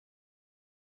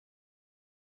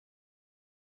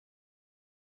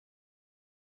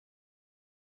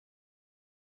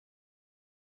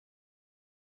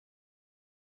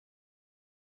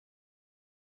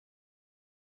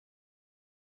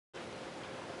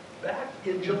Back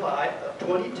in July of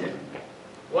 2010,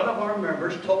 one of our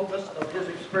members told us of his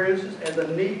experiences as a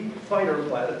Navy fighter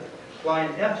pilot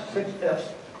flying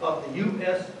F6Fs off the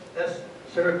USS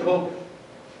Saratoga.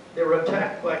 They were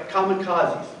attacked by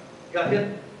kamikazes, got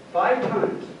hit 5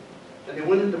 times, and they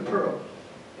went into Pearl.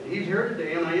 And he's here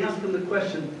today, and I asked him the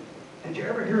question, did you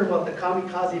ever hear about the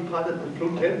kamikaze pilot that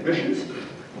flew 10 missions?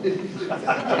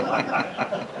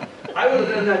 I would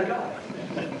have been that guy.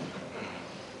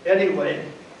 Anyway,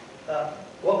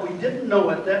 what we didn't know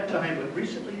at that time, but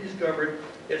recently discovered,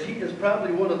 is he is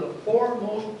probably one of the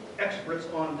foremost experts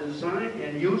on design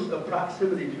and use of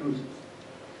proximity fuses.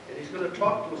 And he's going to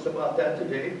talk to us about that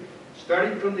today,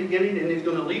 starting from the beginning, and he's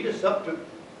going to lead us up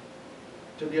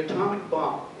to the atomic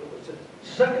bomb. It was the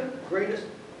second greatest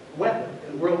weapon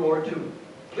in World War II.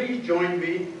 Please join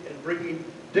me in bringing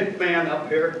Dick Mann up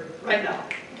here right now.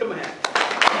 Come on.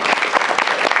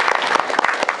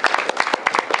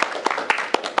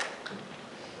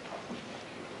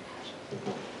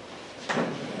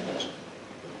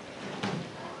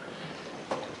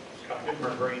 Got to get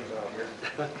my brains out here.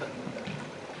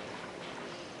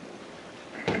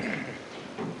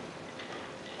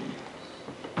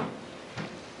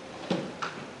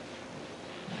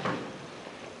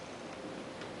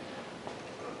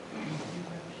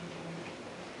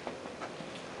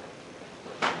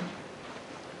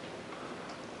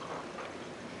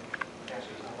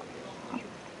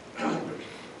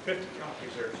 There's 50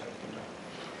 copies there.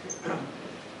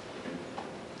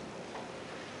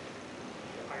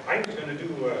 I was going to do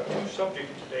 2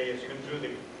 subjects today. Is going to do the.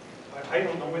 I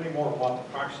don't know any more about the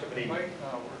proximity.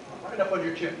 Right up on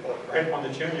your chin. Right on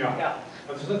the chin, yeah. Yeah.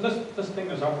 This thing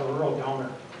is up a real downer.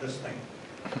 This thing.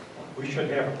 We should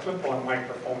have a clip-on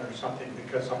microphone or something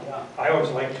because I always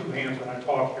like 2 hands when I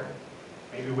talk here.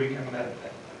 Maybe we can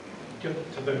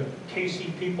get to the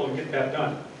KC people and get that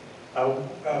done.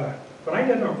 When I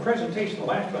did a presentation, the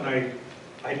last one, I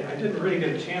didn't really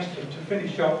get a chance to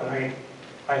finish up, and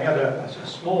I had a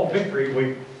small victory.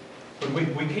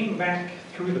 When we came back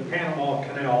through the Panama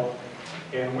Canal,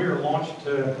 and we were launched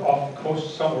off the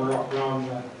coast somewhere around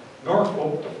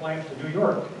Norfolk to fly to New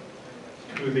York,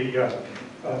 to the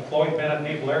Floyd Bennett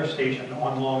Naval Air Station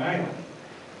on Long Island.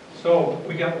 So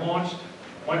we got launched,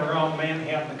 went around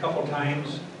Manhattan a couple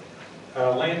times,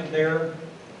 landed there,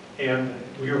 and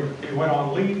we went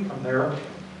on leave from there,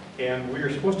 and we were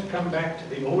supposed to come back to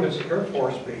the Otis Air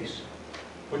Force Base,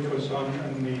 which was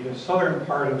in the southern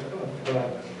part of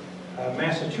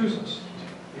Massachusetts,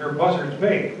 near Buzzards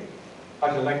Bay.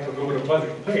 How'd you like to go to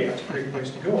Buzzards Bay? That's a great place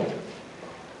to go.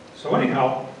 So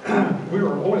anyhow, we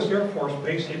were at Otis Air Force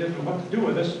Base. They didn't know what to do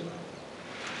with us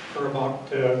for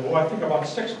about, I think about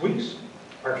 6 weeks.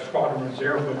 Our squadron was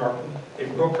there, but they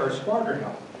broke our squadron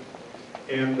up.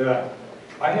 And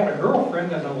I had a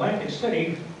girlfriend in Atlantic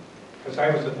City, because I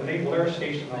was at the Naval Air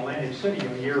Station in Atlantic City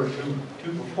a year or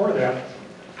two before that.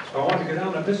 So I wanted to go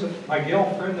down and visit my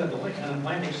girlfriend in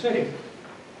Atlantic City.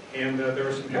 And there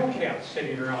were some Hellcats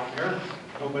sitting around there.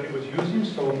 Nobody was using,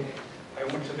 so I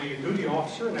went to the duty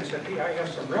officer and I said, hey, I have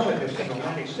some relatives in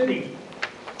Atlantic City.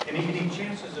 Any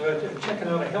chances of checking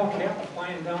out a Hellcat and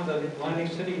flying down to the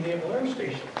Atlantic City Naval Air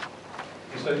Station?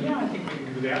 He said, yeah, I think we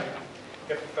can do that.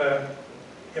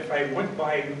 If I went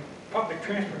by public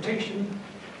transportation,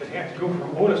 I'd have to go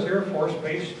from Otis Air Force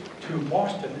Base to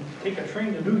Boston, take a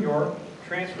train to New York,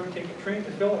 transfer, take a train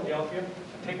to Philadelphia,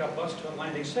 and take a bus to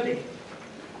Atlantic City.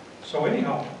 So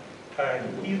anyhow,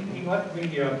 he let me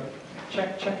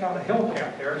check out a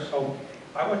Hellcat there. So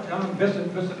I went down and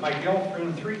visit my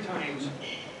girlfriend 3 times.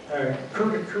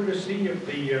 Courtesy of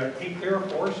the 8th Air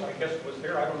Force, I guess it was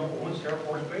there. I don't know, Otis Air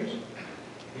Force Base.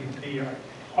 The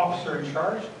officer in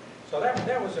charge. So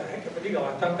that was a heck of a deal.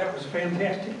 I thought that was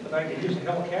fantastic that I could use a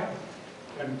Hellcat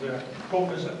and go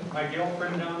visit my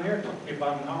girlfriend down there. It took me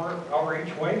about an hour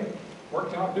each way.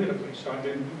 Worked out beautifully, so I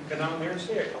didn't go down there and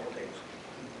stay a couple days.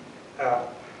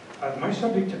 My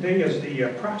subject today is the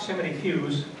proximity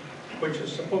fuse, which is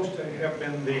supposed to have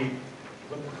been the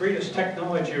greatest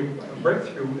technology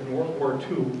breakthrough in World War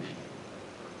II.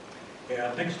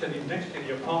 Next to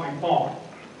the atomic bomb.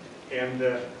 And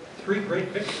 3 great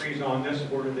victories on this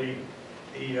were the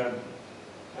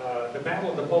Battle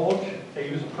of the Bulge. They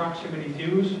used a proximity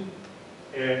fuse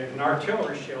and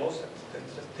artillery shells.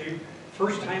 The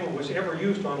first time it was ever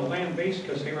used on a land base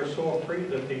because they were so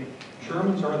afraid that the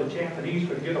Germans or the Japanese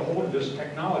would get a hold of this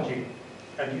technology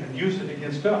and use it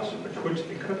against us, which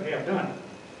they could have done.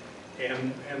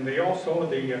 And they also,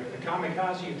 the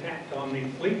Kamikaze attacked on the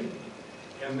fleet,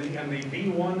 and the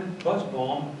B-1 buzz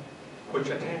bomb, which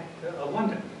attacked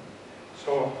London.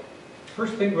 So,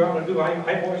 first thing we ought to do,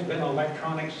 I've always been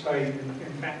electronics. In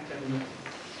fact, in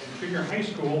junior high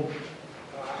school,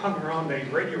 hung around the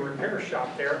radio repair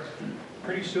shop there.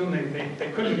 Pretty soon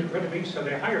they couldn't get rid of me, so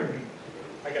they hired me.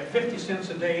 I got 50 cents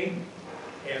a day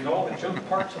and all the junk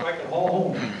parts that I could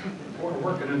haul home for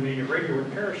working in the radio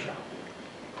repair shop.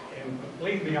 And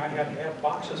believe me, I had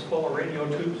boxes full of radio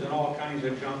tubes and all kinds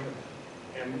of junk,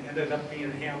 and ended up being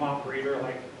a ham operator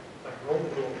like road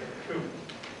too.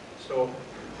 So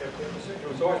it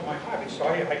was always my hobby. So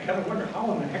I kind of wondered,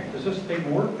 how in the heck does this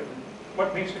thing work and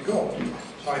what makes it go?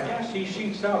 So I passed these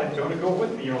sheets out. It's going to go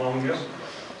with me along this.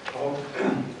 So,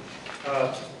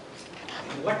 the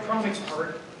electronics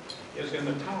part is in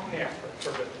the top half,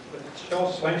 where the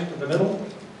shell slants to the middle.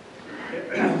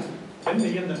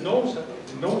 In the nose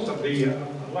of the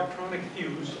electronic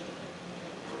fuse,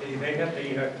 they have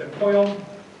the coil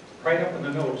right up in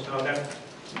the nose. Now that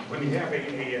when you have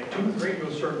a tuned radio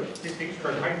circuit, these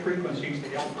are high frequencies,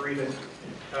 they operated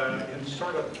in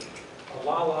sort of a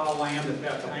la-la land at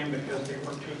that time because they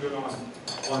weren't too good on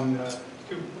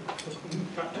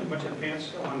not too much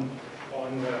advanced on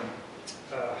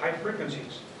high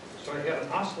frequencies. So I had an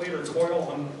oscillator coil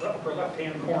on the upper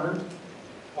left-hand corner.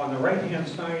 On the right-hand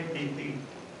side, the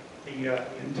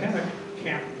antenna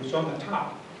cap was on the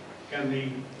top, and the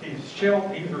shell,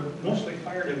 these were mostly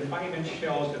fired in 5-inch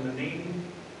shells in the Navy,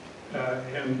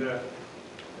 and the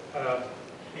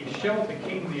shell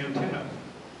became the antenna.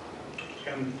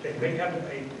 And they had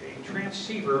a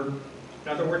transceiver. In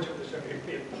other words,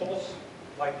 it pulsed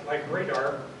like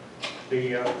radar.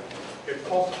 It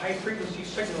pulsed a high-frequency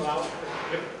signal out.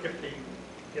 If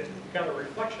it got a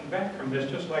reflection back from this,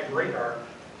 just like radar,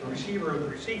 the receiver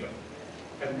would receive it.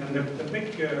 And the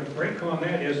big break on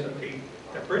that is that the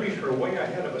British were way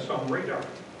ahead of us on radar.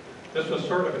 This was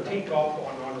sort of a takeoff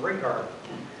on radar.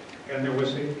 And there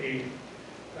was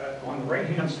on the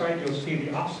right-hand side, you'll see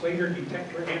the oscillator,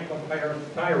 detector, amplifier,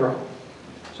 thyro.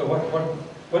 So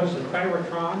what is the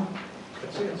thyratron?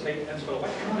 It's an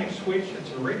electronic switch.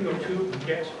 It's a radio tube,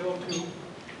 gas-filled tube,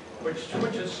 which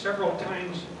switches several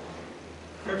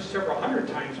hundred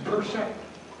times per second.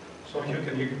 So you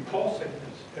can pulse it,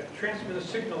 transmit a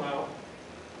signal out.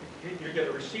 You get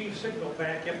a received signal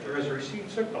back if there is a received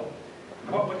signal.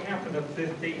 What would happen if this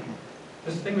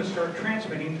thing would start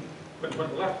transmitting, but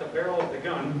would left the barrel of the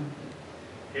gun,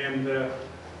 and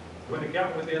when it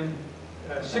got within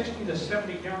 60 to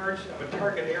 70 yards of a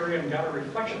target area and got a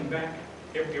reflection back,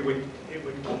 it would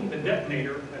key the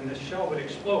detonator and the shell would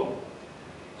explode.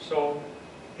 So,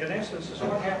 in essence, is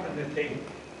what happened that they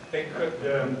could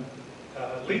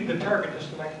lead the target,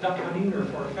 just like duck hunting or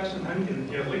for pheasant hunting.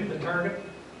 You lead the target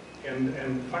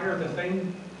and fire the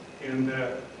thing, and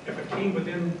if it came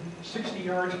within 60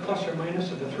 yards plus or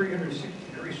minus of the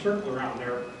 360-degree circle around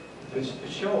there, the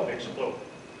shell would explode.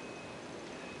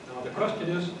 Now the question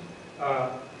is,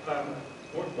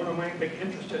 one of my big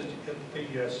interests is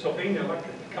the Sylvania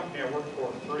Electric, the company I worked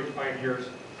for 35 years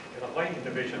in a lighting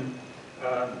division,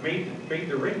 made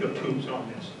the radio tubes on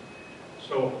this.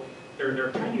 So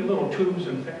they're tiny little tubes.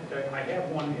 In fact, I have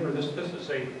one here. This is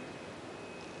a,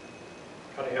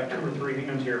 gotta have 2 or 3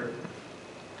 hands here.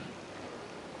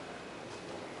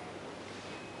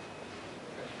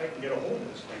 If I can get a hold of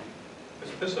this thing.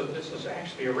 This is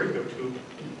actually a radio tube.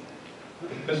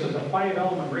 This is a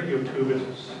 5-element radio tube.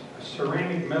 It's a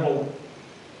ceramic metal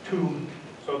tube.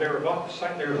 So they're about the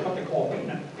size, they're what they call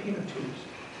peanut tubes.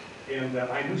 And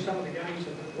I knew some of the guys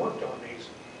that worked on these.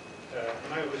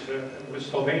 When I was with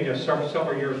Sylvania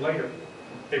several years later.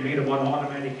 They made them on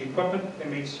automatic equipment. They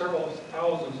made several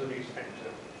thousands of these things.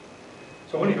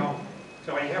 So anyhow,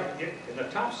 so I have, in the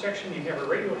top section, you have a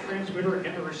radio transmitter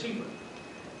and a receiver.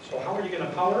 So how are you going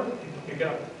to power it? You're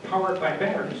going to power it by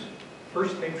batteries.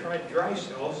 First they tried dry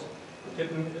cells. It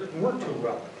didn't work too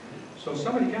well. So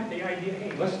somebody got the idea,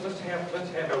 hey, let's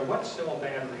have a wet cell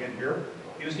battery in here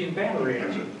using battery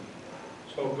acid.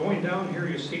 So going down here,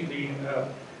 you see the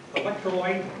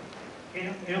electrolyte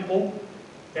ample.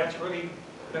 That's really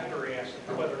battery acid,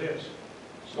 what it is.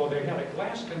 So they had a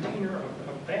glass container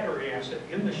of battery acid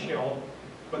in the shell.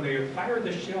 When they fired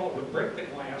the shell, it would break the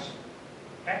glass,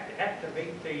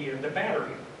 activate the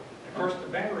battery. Of course, the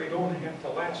battery would only have to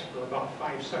last for about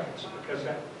 5 seconds, because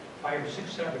that 5 or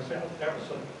 6 seconds, that was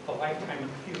the lifetime of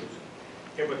the fuse.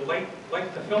 It would light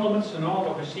the filaments and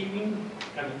all the receiving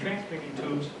and the transmitting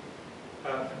tubes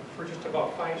for just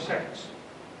about 5 seconds.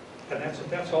 And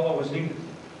that's all that was needed.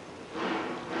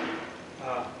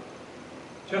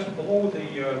 Just below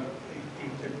the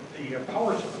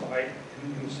power supply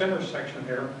in the center section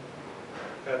there,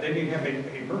 then you have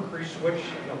a mercury switch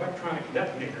and electronic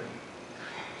detonator.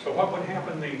 So what would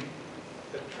happen, the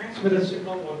transmitted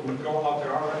signal would go out, the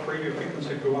RF radio frequency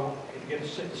would go out, it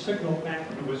gets the signal back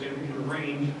when it was in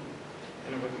range,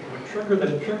 trigger the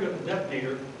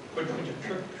detonator, which would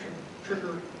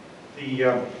trigger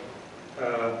the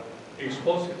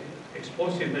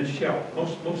explosive in the shell,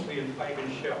 mostly in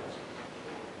 5-inch shells.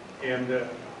 And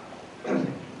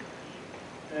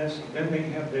then they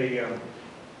have a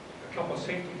couple of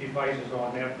safety devices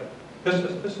on that. But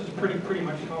this is pretty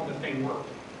much how the thing worked.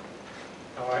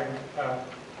 Now,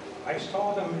 I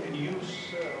saw them in use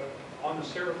on the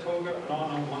Saratoga and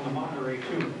on the Monterey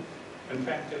too. In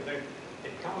fact, the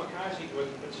Kamikaze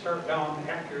would start down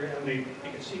after, and you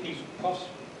could see these puffs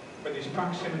where these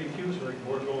proximity fuses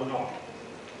were going off,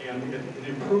 and it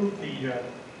improved the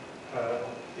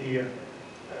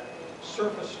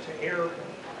surface-to-air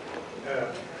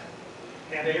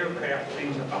and aircraft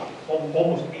things about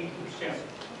almost 80%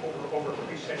 over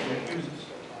presetting the fuses.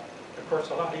 Of course,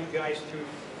 a lot of you guys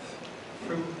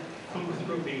flew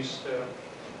through these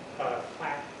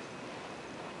flat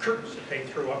curtains that they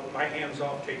threw up. My hands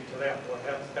off to that one.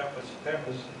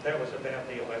 That was a bad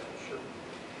deal, that's for sure.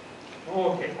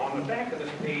 Okay, on the back of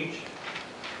this page,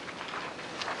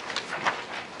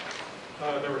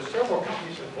 there were several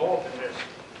companies involved in this.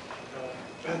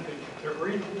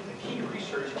 The key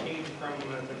research came from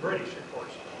the British, of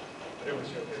course. But it was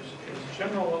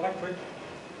General Electric,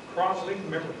 Crosley,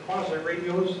 remember Crosley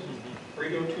radios,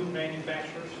 radio tube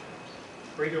manufacturers,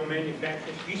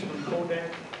 Eastman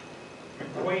Kodak,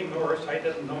 McQuay Norris, I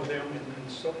didn't know them in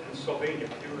Sylvania. I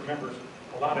do remember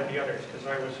a lot of the others because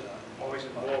I was always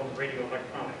involved in radio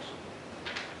electronics.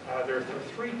 There are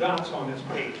 3 dots on this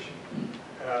page.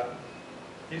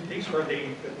 These were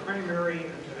the primary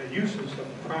uses of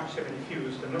the proximity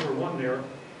fuse. The number 1 there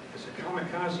is the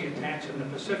Kamikaze attacks in the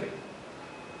Pacific.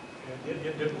 And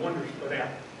it did wonders for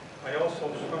that. I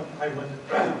also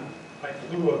I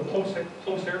flew a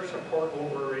close air support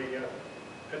over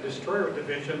a destroyer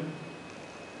division,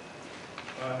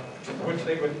 which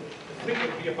the fleet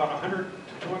would be about 100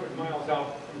 to 200 miles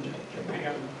out from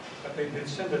Japan, but they did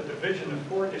send a division of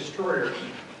 4 destroyers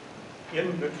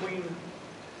in between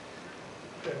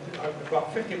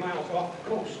about 50 miles off the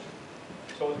coast.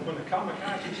 So when the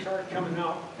Kamikaze started coming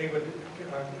out, they would,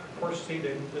 of course, see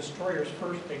the destroyers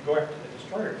first. They'd go after the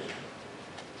destroyers.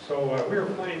 So we were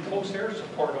flying close air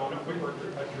support on it. We were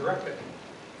directed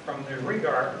from the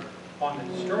radar on the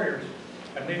destroyers,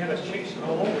 and they had us chasing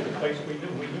all over the place. We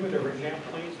knew there were jam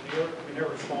planes in the air. We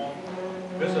never saw them.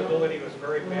 Visibility was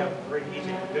very bad, very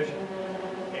easy condition.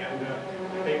 And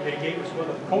they gave us one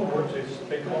of the code words.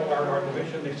 They called our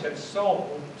division. They said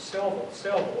salvo,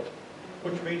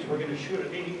 which means we're going to shoot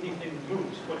at anything that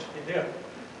moves, which they did.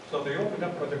 So they opened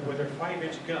up with their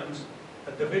 5-inch guns,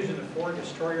 a division of 4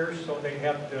 destroyers. So they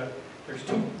had there's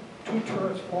two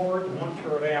turrets forward and 1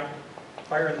 turret aft,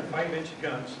 firing the 5-inch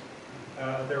guns.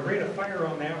 Their rate of fire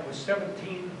on that was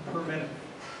 17 per minute,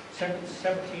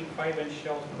 17 5-inch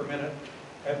shells per minute,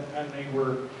 and they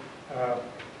were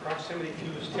proximity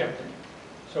fuse tipped.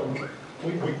 So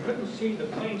we couldn't see the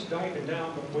planes diving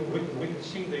down, but we could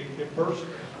see the burst of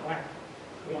flak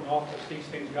going off as these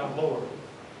things got lower.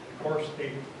 Of course,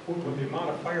 with the amount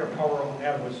of firepower on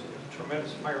that was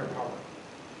tremendous firepower.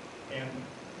 And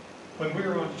when we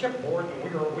were on shipboard and we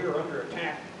were under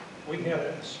attack, we had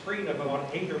a screen of about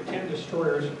 8 or 10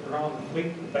 destroyers around the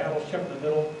fleet, the battleship in the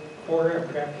middle, 4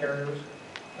 aircraft carriers,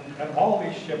 and all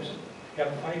these ships had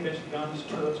 5-inch guns,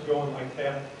 turrets going like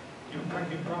that. You've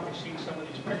probably seen some of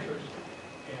these pictures.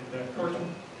 And of course,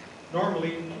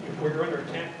 normally, if we were under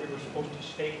attack, we were supposed to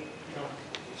stay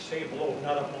below,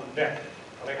 not up on deck.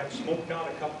 But I got smoked out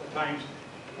a couple of times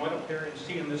and went up there and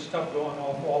seeing this stuff going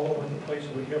off all over the place.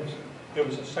 It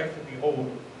was a sight to behold.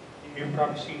 You've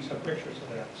probably seen some pictures of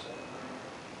that. So.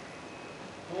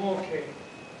 Okay.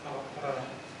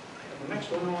 The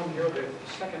next one on here, the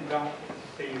second dot,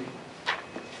 let's see,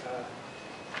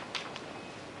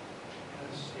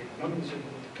 one's the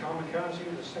Kamikaze,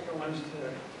 the second one's the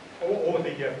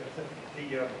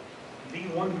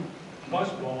V1 buzz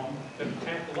bomb that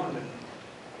attacked London.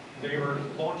 They were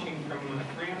launching from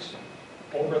France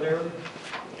over there,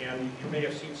 and you may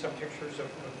have seen some pictures of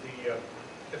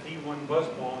the V1 buzz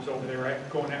bombs over there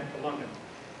going after London.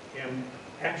 And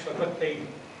actually, what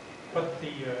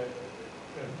the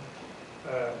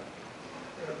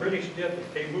British did,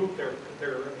 they moved their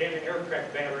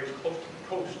anti-aircraft batteries close to the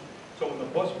coast. So when the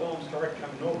buzz bombs started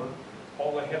coming over,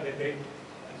 all they had,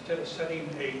 instead of setting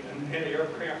an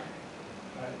anti-aircraft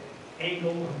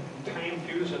angle and time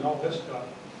fuse and all this stuff,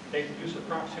 they used a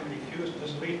proximity fuse and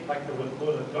just leave it like they would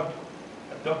load a duck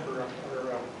or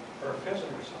a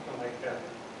pheasant or something like that.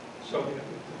 So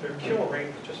their kill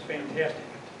rate was just fantastic.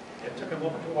 It took them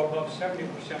up to above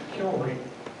 70% kill rate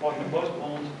on the buzz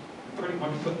bombs, pretty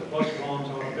much put the buzz bombs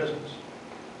out of business.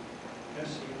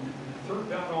 Let's see.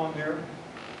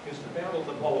 is the Battle of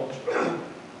the Bulge.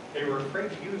 They were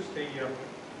afraid to use the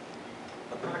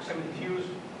proximity fuse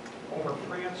over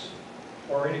France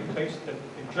or any place that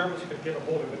the Germans could get a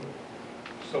hold of it.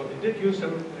 So they did use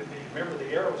them. Remember,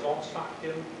 the air was all socked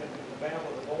in the Battle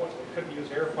of the Bulge. They couldn't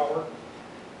use air power.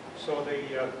 So they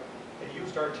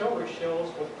used artillery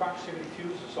shells with proximity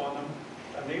fuses on them,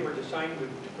 and they were designed to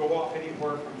go off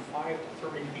anywhere from 5 to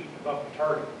 30 feet above the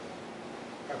target,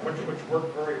 which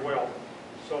worked very well.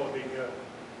 So the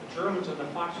Germans in the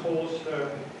foxholes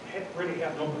really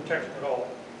had no protection at all.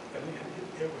 And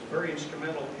it was very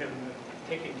instrumental in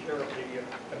taking care of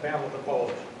the Battle of the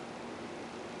Bulge.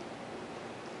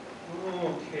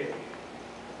 Okay.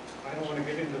 I don't want to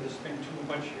get into this thing too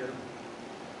much here,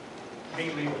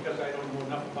 mainly because I don't know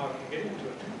enough about it to get into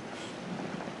it.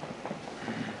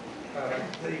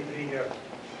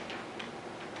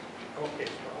 Okay,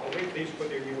 so I'll leave these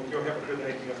with you. You'll have a good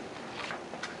idea.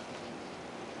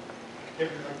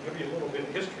 I'll give you a little bit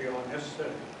of history on this.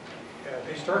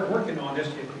 They started working on this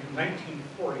in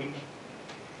 1940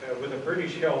 with a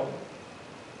British help.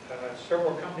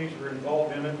 Several companies were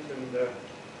involved in it, and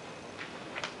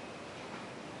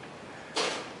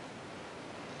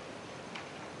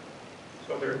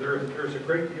so there's a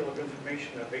great deal of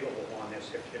information available on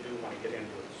this if you do want to get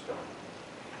into it. So,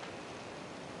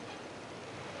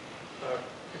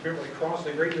 remember,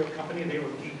 Crossley Radio Company, they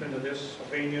were deep into this.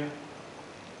 Sylvania,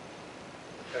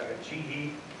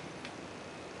 GE.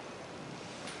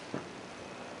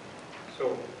 So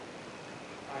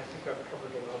I think I've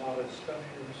covered a lot of the stuff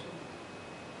here.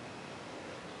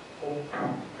 So,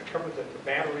 I covered the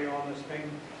battery on this thing,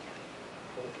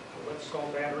 the lead cell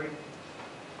battery,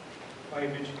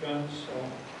 5-inch guns. So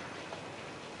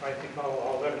I think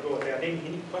I'll let it go with that.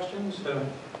 Any questions?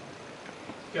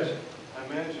 Yes. I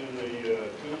imagine the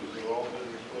tubes have all been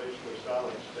replaced with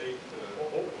solid state.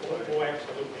 Oh,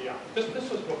 absolutely, yeah. This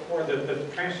was before the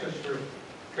transistors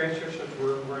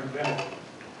were invented.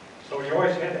 So you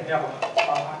always had to have a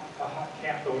hot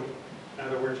cathode. In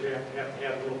other words, you have to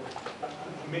have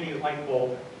a mini light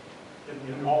bulb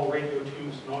in all radio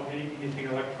tubes and anything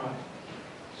electronic.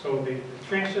 So the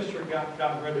transistor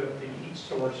got rid of the heat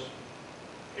source,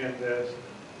 and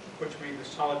which made the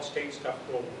solid state stuff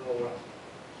go real well.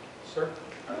 Sir?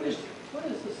 What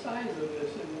is the size of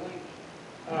this in length?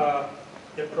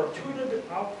 It protruded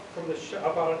out from the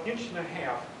about 1.5 inches.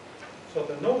 So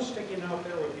the nose sticking out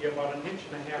there would be about 1.5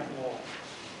 inches long.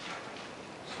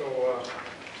 So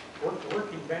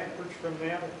working backwards from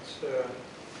that, the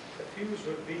fuse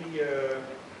would be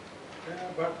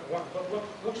about what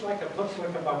looks like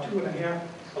about 2.5,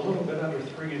 a little bit under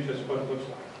 3 inches. What it looks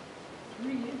like.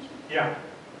 3 inches? Yeah.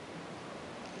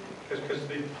 Because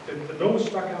the nose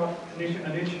stuck out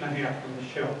 1.5 inches from the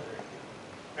shell.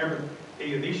 Remember,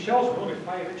 these shells were only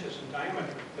 5 inches in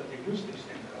diameter that they used these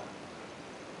things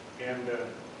on. And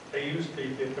they used the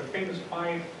famous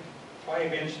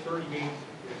 5-inch 38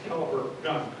 caliber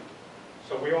gun.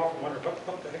 So we often wonder,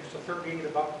 what the heck's the 38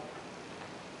 about?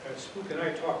 Spook and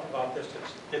I talked about this.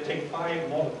 They take 5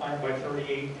 multiplied by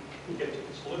 38.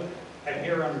 It's a little, a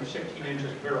hair under 16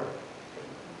 inches barrel,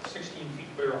 16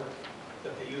 feet barrel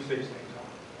that they use these things on.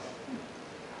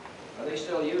 Are they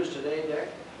still used today, Dick?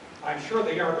 I'm sure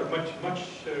they are, but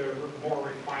much more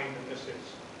refined than this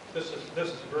is. This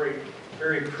is very,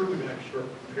 very crude, I'm sure,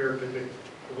 compared to the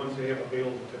ones they have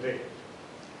available today.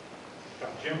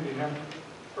 Jim, do you have?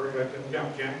 Yeah,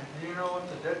 Jim. Do you know what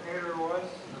the detonator was?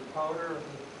 The powder,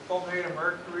 sulfate of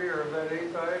mercury or lead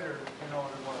azide, or you know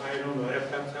what it was? I don't know.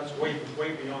 That's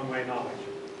way beyond my knowledge.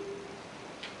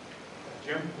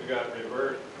 Jim? We got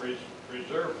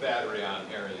reserve battery on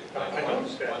here. I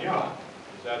noticed that, yeah.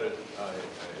 Is that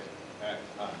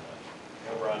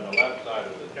over on the left side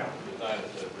of the design, it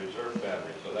says reserve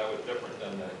battery, so that was different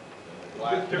than the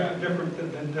glass battery. Different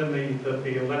than the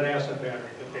lead acid battery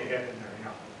that they had in there,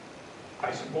 yeah.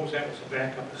 I suppose that was a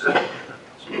backup system.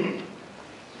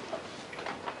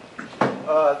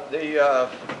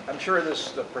 I'm sure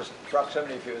the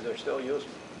proximity fuse are still used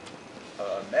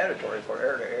mandatory for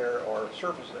air-to-air or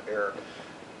surface-to-air,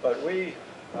 but we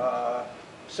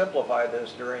simplified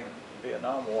this during the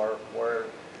Vietnam War, where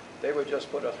they would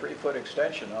just put a 3-foot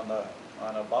extension on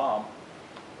a bomb,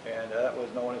 and that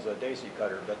was known as a daisy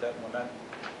cutter. But then when that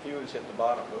fuse hit the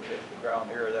bottom, hit the ground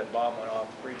here, that bomb went off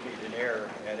 3 feet in air,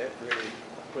 and it really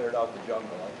cleared out the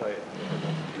jungle. I'll tell you,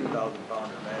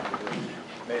 2,000-pounder man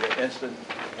made an instant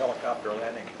helicopter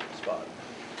landing spot.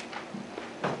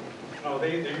 No,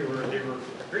 they were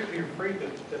greatly afraid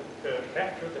that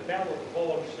after the Battle of the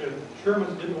Bulge, the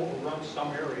Germans did overrun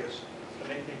some areas, and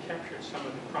they captured some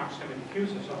of the proximity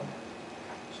fuses on them.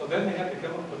 So then they had to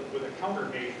come up with a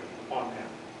countermeasure on that.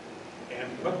 And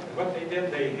what they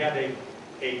did, they had a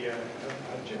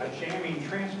jamming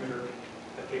transmitter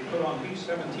that they put on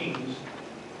B-17s,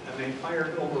 and they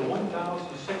fired over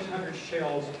 1,600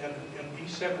 shells at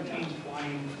B-17s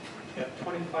flying at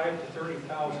 25 to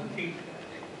 30,000 feet.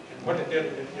 And what it did,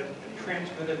 it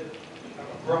transmitted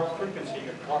a broad frequency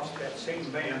across that same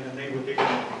band, and they would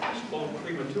explode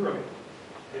prematurely.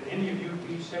 Did any of you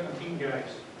B-17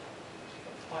 guys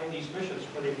fly these missions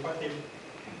where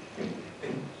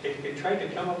they tried to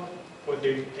come up with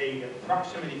a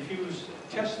proximity fuse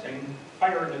test thing,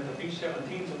 fired at the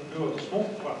B-17s and do a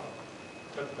smoke cloud,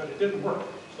 but it didn't work.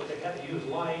 So they had to use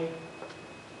live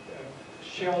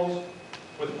shells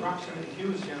with proximity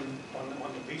fuse on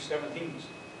the B-17s.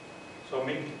 So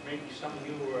maybe some of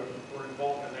you were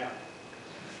involved in that.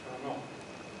 I don't know.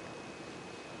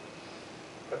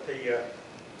 But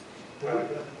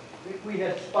We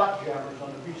had spot jammers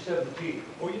on the B-17.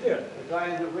 oh, you did? The guy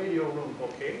in the radio room,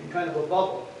 Okay. in kind of a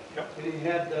bubble. Yep. And he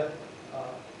had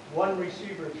one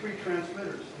receiver and 3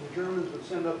 transmitters. And the Germans would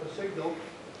send up a signal,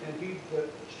 and he'd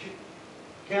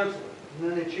cancel it. And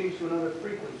then they changed to another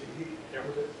frequency. Yep. It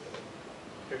was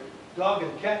Okay. a dog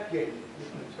and cat game.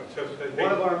 So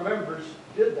One of our members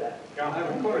did that. Yeah. I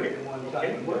recorded it one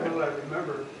Okay. time. What I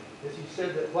remember is he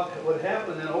said that what would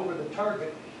happen then over the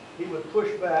target, he would push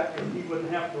back and he wouldn't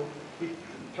have to he'd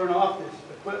turn off his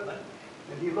equipment.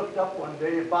 And he looked up one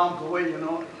day and bombs away, you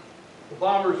know. The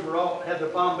bombers were all, had their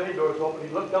bomb bay doors open.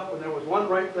 He looked up and there was one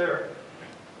right there,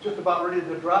 just about ready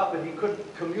to drop, and he couldn't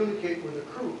communicate with the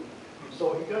crew.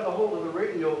 So he got a hold of the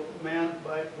radio man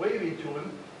by waving to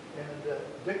him. And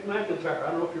Dick McIntyre,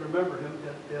 I don't know if you remember him,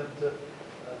 and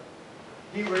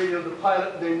he radioed the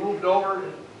pilot, and they moved over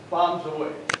and bombs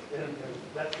away. And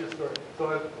that's his story.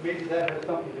 So maybe that has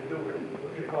something to do with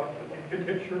what you're talking about.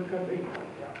 It sure could be.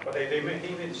 But he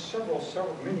made several,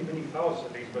 many thousands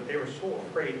of these, but they were so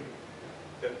afraid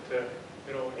that,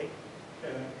 you know,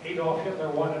 Adolf Hitler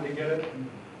wanted to get it, and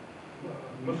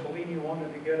Mussolini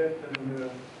wanted to get it,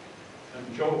 and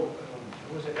Joe,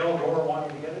 was it Al Gore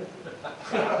wanted to get it?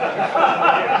 He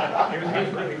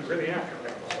was really after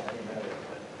that.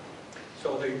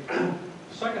 So the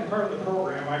second part of the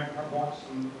program, I bought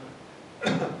some,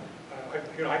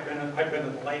 I've been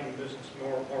in the lighting business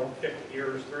more than 50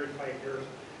 years, 35 years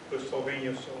with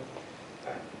Slovenia, so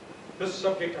this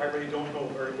subject I really don't know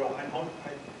very well.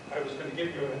 I was going to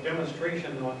give you a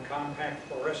demonstration on compact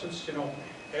fluorescence. You know,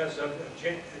 as of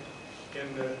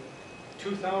in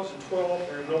 2012,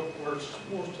 we're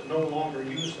supposed to no longer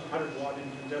use a 100-watt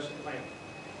incandescent lamp.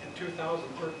 In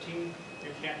 2013,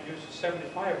 you can't use a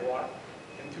 75-watt.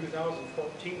 In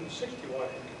 2014, 60-watt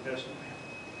incandescent lamp.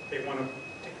 They want to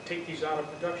take these out of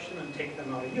production and take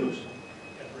them out of use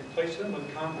and replace them with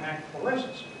compact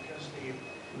fluorescence, because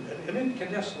an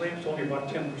incandescent lamp is only about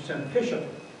 10% efficient.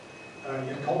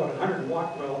 You call it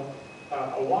 100-watt. Well,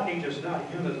 a wattage is not a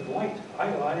unit of light. I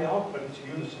output it's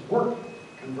units of work.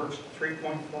 Converts to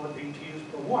 3.4 BTUs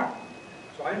per watt.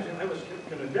 So I was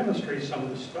going to demonstrate some of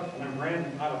this stuff, and I'm running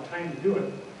out of time to do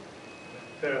it.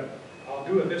 But, I'll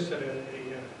do this at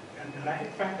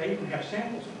in fact, I even have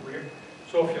samples for you.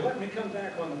 So if you let me come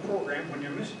back on the program, when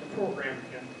you're missing the program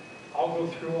again, I'll go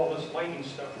through all this lighting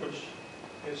stuff,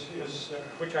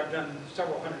 which I've done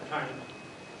several hundred times.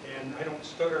 And I don't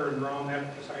stutter around that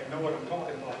because I know what I'm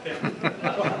talking about then.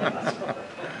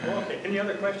 Okay, any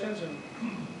other questions?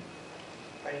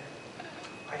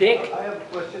 Dick? I have a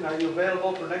question. Are you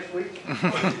available for next week? Yeah, we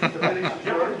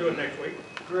can do it next week.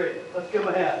 Great. Let's give him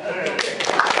a hand.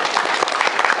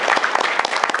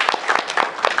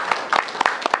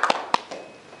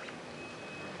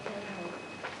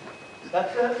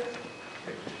 That's it.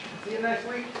 See you next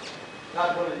week.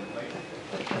 God willing.